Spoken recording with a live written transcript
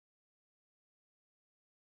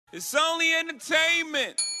It's only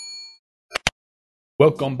entertainment.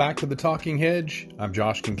 Welcome back to The Talking Hedge. I'm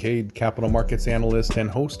Josh Kincaid, capital markets analyst and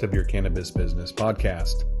host of your Cannabis Business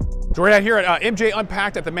Podcast. So we're out here at MJ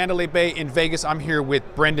Unpacked at the Mandalay Bay in Vegas. I'm here with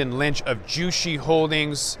Brenden Lynch of Jushi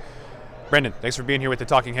Holdings. Brenden, thanks for being here with The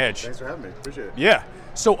Talking Hedge. Thanks for having me. Appreciate it. Yeah.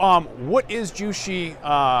 So what is Jushi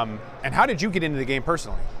and how did you get into the game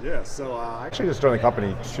personally? Yeah, so I actually just joined the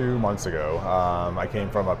company 2 months ago. I came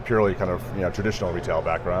from a purely kind of traditional retail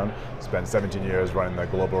background. Spent 17 years running the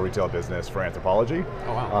global retail business for Anthropologie.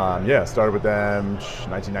 Oh, wow. Started with them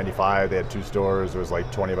 1995. They had 2 stores. There was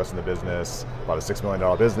like 20 of us in the business, about a $6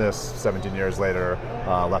 million business. 17 years later,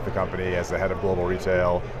 left the company as the head of global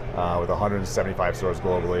retail with 175 stores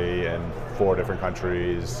globally in 4 different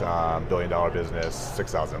countries, billion-dollar business,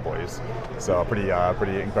 6,000 employees. So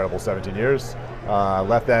pretty incredible 17 years.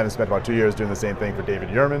 Left them and spent about 2 years doing the same thing for David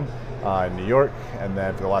Yurman in New York, and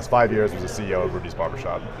then for the last 5 years was the CEO of Rudy's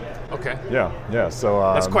Barbershop. Okay. Yeah. So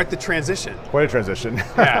that's quite the transition. Quite a transition.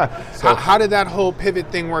 Yeah. So how did that whole pivot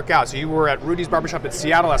thing work out? So you were at Rudy's Barbershop in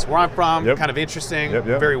Seattle. That's where I'm from. Yep. Kind of interesting. Yep.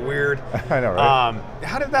 Very weird. I know, right?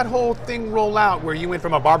 How did that whole thing roll out? Where you went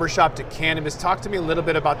from a barbershop to cannabis? Talk to me a little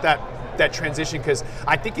bit about that transition, because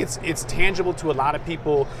I think it's tangible to a lot of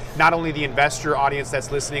people, not only the investor audience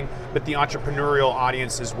that's listening, but the entrepreneurial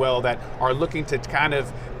audience as well, that are looking to kind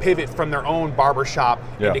of pivot from their own barbershop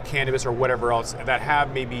into cannabis or whatever else, that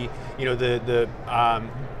have maybe the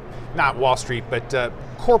not Wall Street, but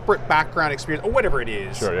corporate background experience or whatever it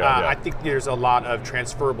is. Sure, I think there's a lot of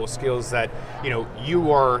transferable skills that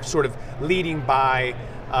you are sort of leading by.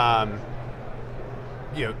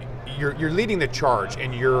 You're leading the charge,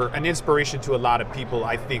 and you're an inspiration to a lot of people,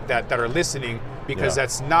 I think, that are listening, because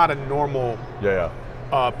that's not a normal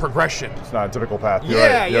progression. It's not a typical path. You're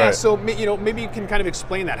Right. Right. So maybe you can kind of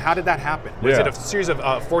explain that. How did that happen? Was it a series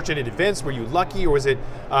of fortunate events? Were you lucky, or was it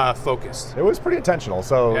focused? It was pretty intentional.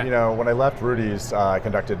 So when I left Rudy's, I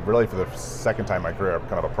conducted, really for the second time in my career,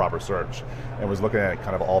 kind of a proper search, and was looking at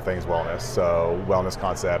kind of all things wellness. So wellness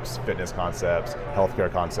concepts, fitness concepts, healthcare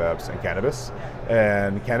concepts, and cannabis.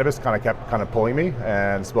 And cannabis kept pulling me,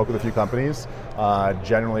 and spoke with a few companies.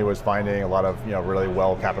 Generally was finding a lot of really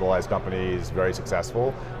well capitalized companies, very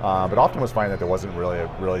successful, but often was finding that there wasn't really a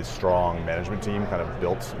really strong management team kind of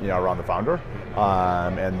built around the founder.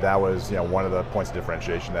 And that was one of the points of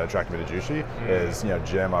differentiation that attracted me to Jushi. Is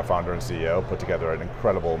Jim, our founder and CEO, put together an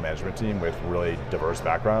incredible management team with really diverse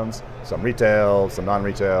backgrounds, some retail, some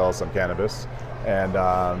non-retail, some cannabis. And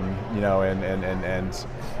I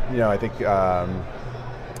think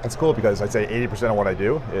it's cool, because I'd say 80% of what I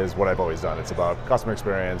do is what I've always done. It's about customer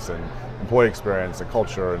experience and employee experience and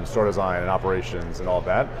culture and store design and operations and all of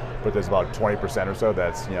that. But there's about 20% or so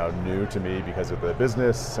that's new to me because of the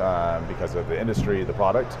business, because of the industry, the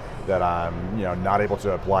product, that I'm not able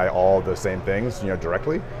to apply all the same things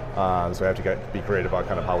directly. So I have to be creative about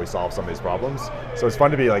kind of how we solve some of these problems. So it's fun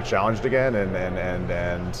to be challenged again and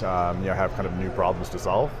have kind of new problems to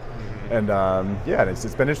solve. And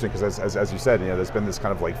it's been interesting, because as you said, there's been this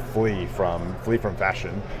kind of flee from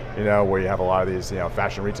fashion, where you have a lot of these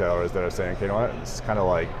fashion retailers that are saying, okay, it's kind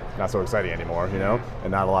of not so exciting anymore,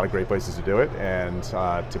 and not a lot of great places to do it, and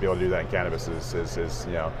to be able to do that in cannabis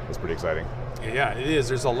is pretty exciting. Yeah, it is.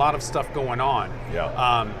 There's a lot of stuff going on.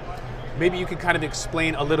 Yeah. Maybe you could kind of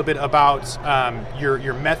explain a little bit about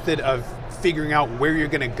your method of figuring out where you're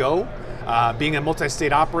going to go. Being a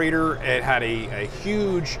multi-state operator, it had a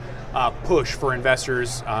huge push for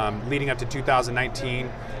investors leading up to 2019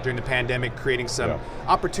 during the pandemic, creating some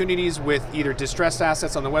opportunities with either distressed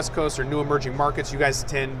assets on the West Coast or new emerging markets. You guys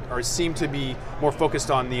seem to be more focused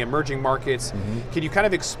on the emerging markets. Mm-hmm. Can you kind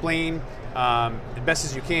of explain, as best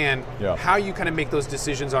as you can, how you kind of make those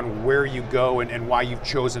decisions on where you go and why you've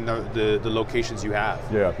chosen the locations you have?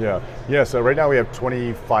 Yeah. So right now we have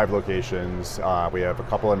 25 locations. We have a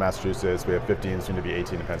couple in Massachusetts. We have 15, soon to be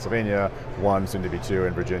 18 in Pennsylvania, 1, soon to be 2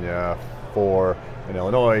 in Virginia, 4 in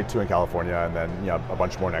Illinois, 2 in California, and then a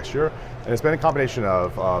bunch more next year. And it's been a combination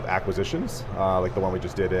of acquisitions, like the one we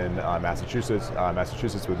just did in Massachusetts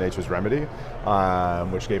with Nature's Remedy,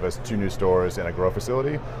 which gave us 2 new stores and a grow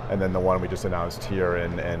facility, and then the one we just announced here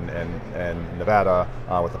in Nevada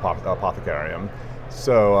with the Apothecarium.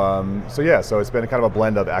 So it's been kind of a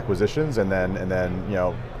blend of acquisitions and then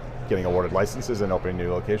getting awarded licenses and opening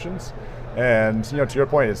new locations. And to your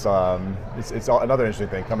point, it's another interesting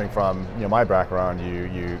thing coming from my background.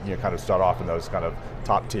 You kind of start off in those kind of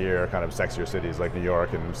top tier, kind of sexier cities like New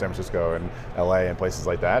York and San Francisco and LA and places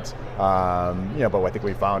like that. But what I think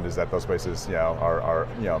we found is that those places are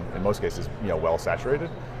in most cases well saturated.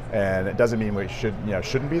 And it doesn't mean we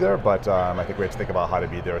shouldn't be there, but I think we have to think about how to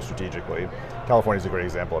be there strategically. California is a great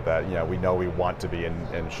example of that. We know we want to be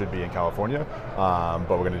and should be in California, but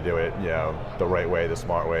we're going to do it the right way, the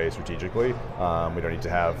smart way, strategically. We don't need to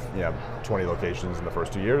have 20 locations in the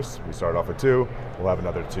first 2 years. We started off with 2. We'll have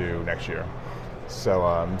another 2 next year. So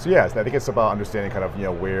yeah, I think it's about understanding kind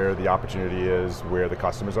of where the opportunity is, where the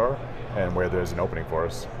customers are, and where there's an opening for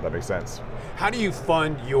us. That makes sense. How do you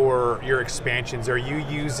fund your expansions? Are you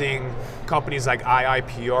using companies like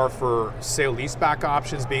IIPR for sale leaseback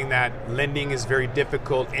options, being that lending is very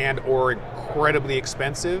difficult and or incredibly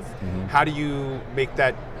expensive? Mm-hmm. How do you make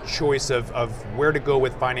that choice of where to go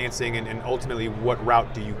with financing and ultimately what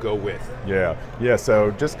route do you go with? Yeah.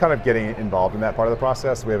 So just kind of getting involved in that part of the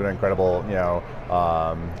process. We have an incredible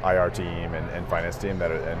IR team and finance team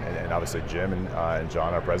that and obviously Jim and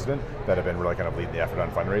John, our president, that have been really kind of leading the effort on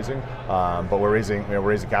fundraising. But we're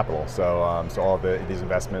raising capital. So all of these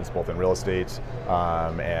investments, both in real estate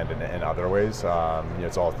and in other ways,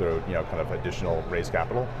 it's all through kind of additional raised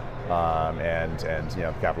capital and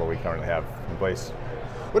capital we currently have in place.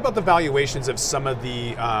 What about the valuations of some of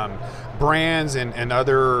the brands and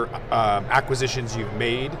other acquisitions you've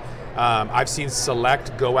made? I've seen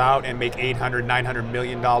Select go out and make $800, $900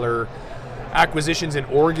 million acquisitions in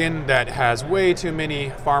Oregon that has way too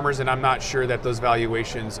many farmers, and I'm not sure that those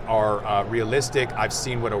valuations are realistic. I've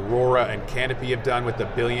seen what Aurora and Canopy have done with the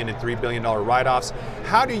 $1 billion and $3 billion write-offs.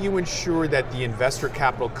 How do you ensure that the investor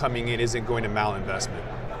capital coming in isn't going to malinvestment?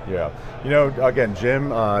 Yeah, again,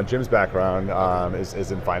 Jim's background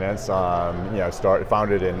is in finance.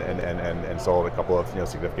 Founded and sold a couple of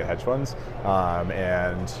significant hedge funds,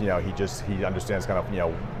 and he understands kind of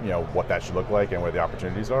what that should look like and where the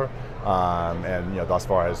opportunities are, and thus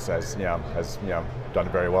far has done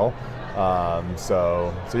very well.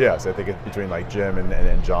 So I think between like Jim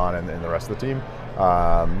and John and the rest of the team,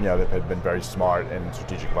 that have been very smart and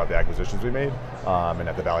strategic about the acquisitions we made, and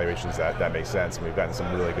at the valuations that make sense. And we've gotten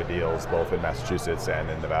some really good deals both in Massachusetts and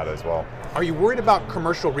in Nevada as well. Are you worried about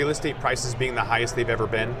commercial real estate prices being the highest they've ever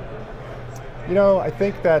been? I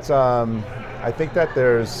think that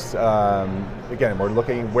there's again, we're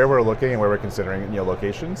looking and where we're considering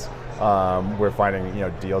locations. We're finding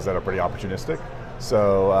deals that are pretty opportunistic.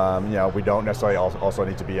 So we don't necessarily also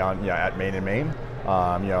need to be on at Main and Main. A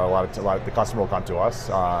lot of the customer will come to us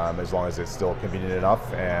as long as it's still convenient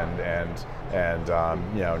enough and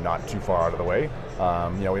not too far out of the way.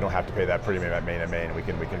 We don't have to pay that premium at Main and Main. We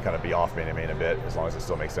can kind of be off Main and Main a bit as long as it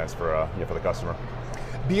still makes sense for the customer.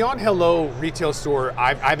 Beyond Hello retail store,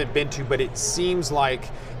 I haven't been to, but it seems like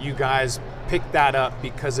you guys picked that up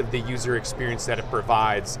because of the user experience that it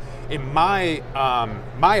provides. In my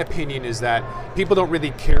opinion is that people don't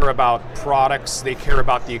really care about products, they care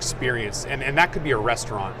about the experience, and that could be a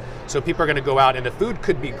restaurant. So people are going to go out and the food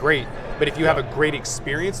could be great, but if you have a great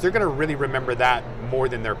experience, they're going to really remember that more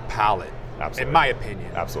than their palate. Absolutely. In my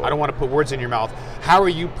opinion. Absolutely. I don't want to put words in your mouth. How are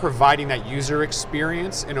you providing that user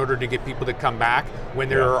experience in order to get people to come back when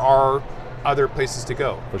there are other places to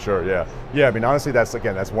go? For sure, yeah. I mean, honestly, that's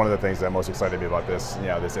one of the things that most excited me about this,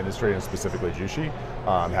 this industry, and specifically Jushi.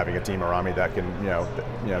 Having a team around me that can,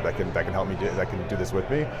 that can help me that can do this with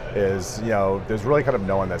me is, there's really kind of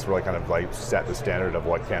no one that's really kind of like set the standard of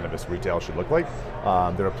what cannabis retail should look like.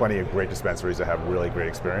 There are plenty of great dispensaries that have really great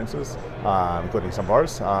experiences, including some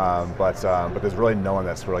bars, but there's really no one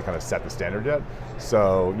that's really kind of set the standard yet.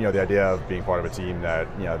 So, the idea of being part of a team that,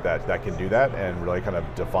 that can do that and really kind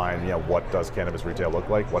of define, what does cannabis retail look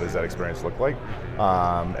like, what does that experience look like,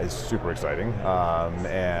 is super exciting.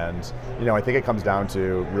 And, I think it comes down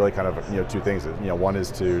to really kind of, two things. One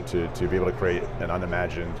is to be able to create an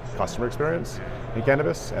unimagined customer experience in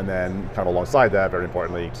cannabis, and then kind of alongside that, very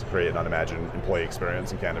importantly, to create an unimagined employee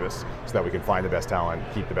experience in cannabis so that we can find the best talent,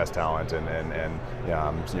 keep the best talent,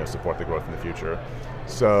 and support the growth in the future.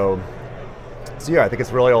 So yeah, I think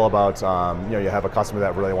it's really all about, you have a customer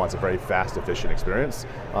that really wants a very fast, efficient experience.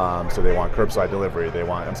 So they want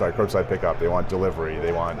curbside pickup, they want delivery,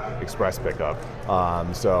 they want express pickup.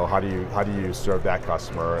 So how do you serve that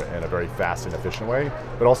customer in a very fast and efficient way,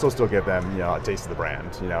 but also still give them, a taste of the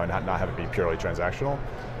brand, and not have it be purely transactional.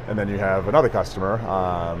 And then you have another customer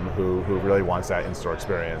who really wants that in-store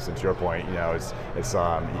experience. And to your point, it's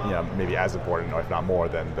maybe as important, if not more,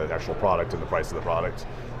 than the actual product and the price of the product.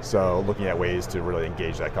 So looking at ways to really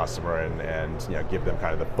engage that customer and give them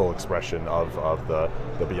kind of the full expression of the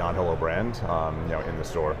Beyond Hello brand, in the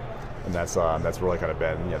store. And that's really kind of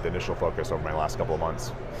been the initial focus over my last couple of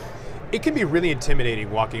months. It can be really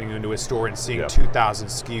intimidating walking into a store and seeing Yeah. 2,000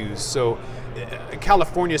 SKUs. So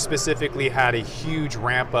California specifically had a huge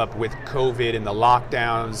ramp up with COVID and the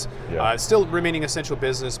lockdowns. Yeah. Still remaining essential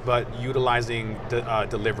business, but utilizing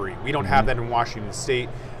delivery. We don't have that in Washington State,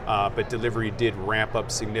 but delivery did ramp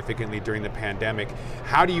up significantly during the pandemic.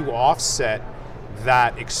 How do you offset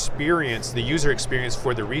that experience, the user experience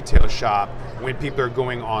for the retail shop when people are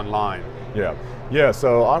going online? Yeah,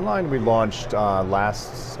 so online we launched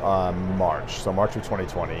last March, so March of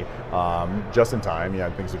 2020, just in time.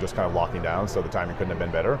 Things were just kind of locking down, so the timing couldn't have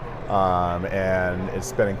been better. And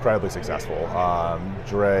it's been incredibly successful.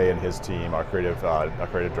 Dre and his team, our chief creative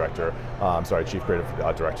director,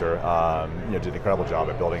 did an incredible job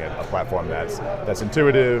at building a platform that's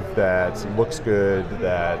intuitive, that looks good,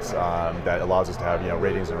 that allows us to have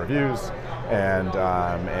ratings and reviews, and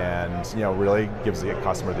really gives the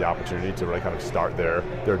customer the opportunity to really kind of start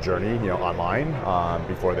their journey online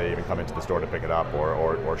before they even come into the store to pick it up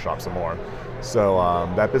or shop some more. So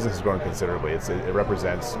that business has grown considerably. It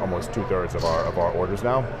represents almost 2/3 of our orders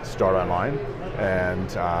now start online,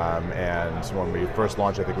 and when we first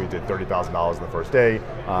launched, I think we did $30,000 in the first day.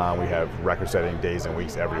 We have record-setting days and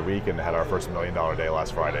weeks every week, and had our first $1 million day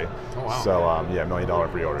last Friday. Oh, wow. So $1 million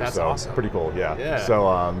pre-orders. That's so awesome. Pretty cool, yeah. Yeah.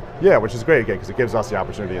 So which is great again because it gives us the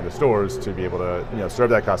opportunity in the stores to be able to serve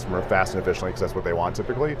that customer fast and efficiently because that's what they want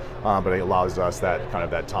typically. But it allows us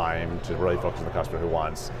that time to really focus on the customer who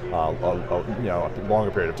wants a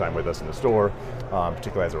longer period of time with us in the store,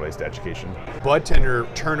 particularly as it relates to education. Bud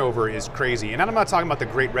turnover is crazy, and I'm not talking about the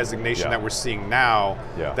great resignation that we're seeing now.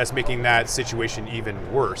 Yeah. That's making that situation even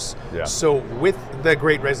worse. Yeah. So with the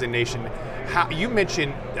great resignation, you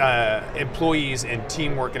mentioned employees and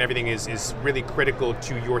teamwork and everything is really critical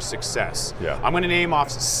to your success. Yeah. I'm going to name off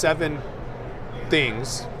 7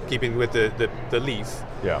 things, keeping with the leaf.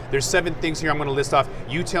 Yeah. There's 7 things here I'm going to list off.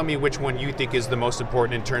 You tell me which one you think is the most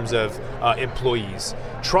important in terms of employees.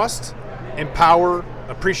 Trust, empower,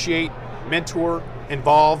 appreciate, mentor,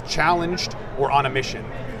 involve, challenged, or on a mission.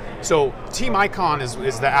 So Team Icon is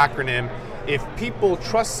the acronym. If people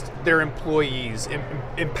trust their employees,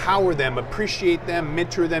 empower them, appreciate them,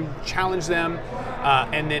 mentor them, challenge them,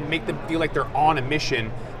 and then make them feel like they're on a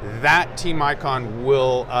mission, that Team Icon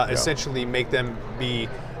will essentially make them be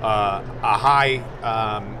a high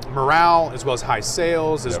morale, as well as high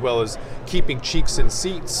sales, as well as keeping cheeks in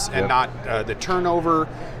seats and not the turnover.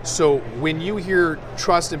 So when you hear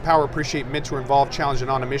trust, empower, appreciate, mentor, involve, challenge, and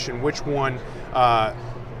on a mission, which one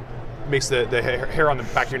makes the hair on the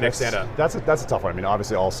back of your neck stand up? That's a tough one. I mean,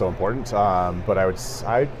 obviously all so important, but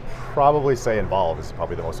I'd probably say involve is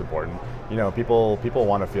probably the most important. People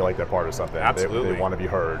want to feel like they're part of something. Absolutely. They want to be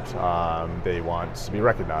heard. They want to be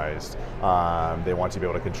recognized. They want to be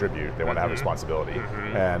able to contribute. They want to have responsibility.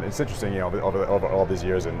 And it's interesting, over all these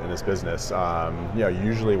years in this business,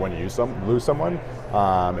 usually when you lose someone,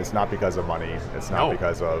 it's not because of money. It's not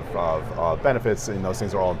because of benefits, and those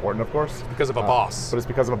things are all important, of course. Because of a boss. But it's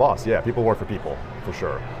because of a boss. Yeah, people work for people, for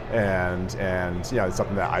sure. And it's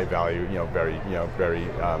something that I value, very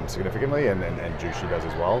significantly, and Jushi does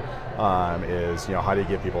as well. Is how do you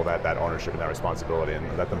give people that ownership and that responsibility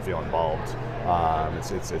and let them feel involved?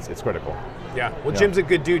 It's critical. Yeah. Well, Jim's a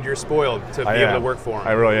good dude. You're spoiled to be able to work for him.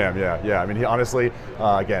 I really am. Yeah. I mean, he honestly,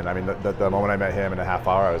 again, I mean, the moment I met him in a half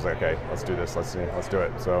hour, I was like, okay, let's do this. Let's do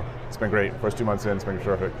it. So it's been great. First 2 months in, it's been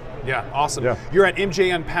terrific. Yeah. Awesome. Yeah. You're at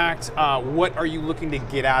MJ Unpacked. What are you looking to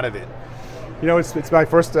get out of it? It's my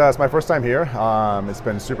first time here. It's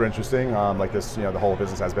been super interesting. Like this, the whole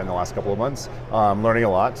business has been the last couple of months. Learning a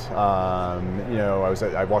lot.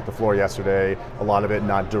 I walked the floor yesterday. A lot of it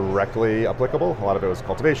not directly applicable. A lot of it was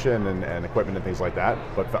cultivation and equipment and things like that.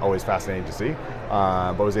 But always fascinating to see.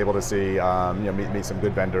 But was able to see, meet some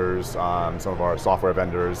good vendors, some of our software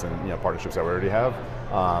vendors, and partnerships that we already have.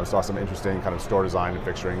 Saw some interesting kind of store design and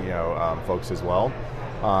fixturing, folks as well.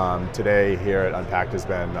 Today here at Unpacked has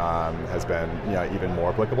been even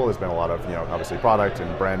more applicable. There's been a lot of obviously product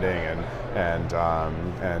and branding and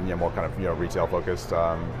more kind of retail focused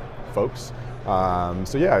folks.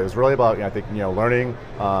 So yeah, it was really about I think learning,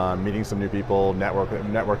 meeting some new people,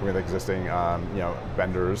 networking with existing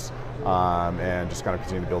vendors, and just kind of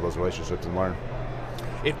continue to build those relationships and learn.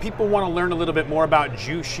 If people want to learn a little bit more about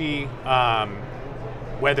Jushi,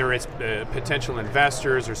 whether it's potential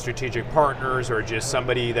investors or strategic partners or just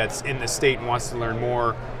somebody that's in the state and wants to learn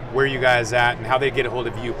more, where are you guys at and how they get a hold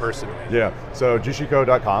of you personally? Yeah, so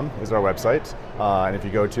jushico.com is our website, and if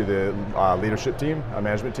you go to the leadership team,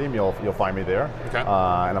 management team, you'll find me there. Okay.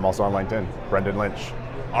 And I'm also on LinkedIn, Brenden Lynch.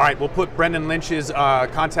 All right, we'll put Brenden Lynch's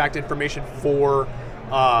contact information for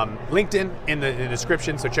LinkedIn in the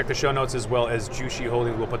description, so check the show notes, as well as Jushi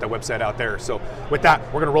Holdings. We'll put that website out there. So with that,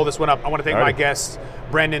 we're going to roll this one up. I want to thank my guest,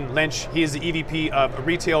 Brenden Lynch. He is the EVP of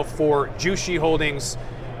Retail for Jushi Holdings.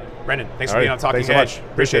 Brenden, thanks for being on Talking Hedge. Thanks so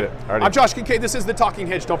much. Appreciate it. Alrighty. I'm Josh Kincaid. This is the Talking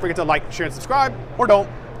Hedge. Don't forget to like, share, and subscribe, or don't,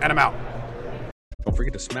 and I'm out. Don't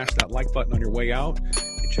forget to smash that like button on your way out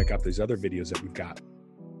and check out these other videos that we've got.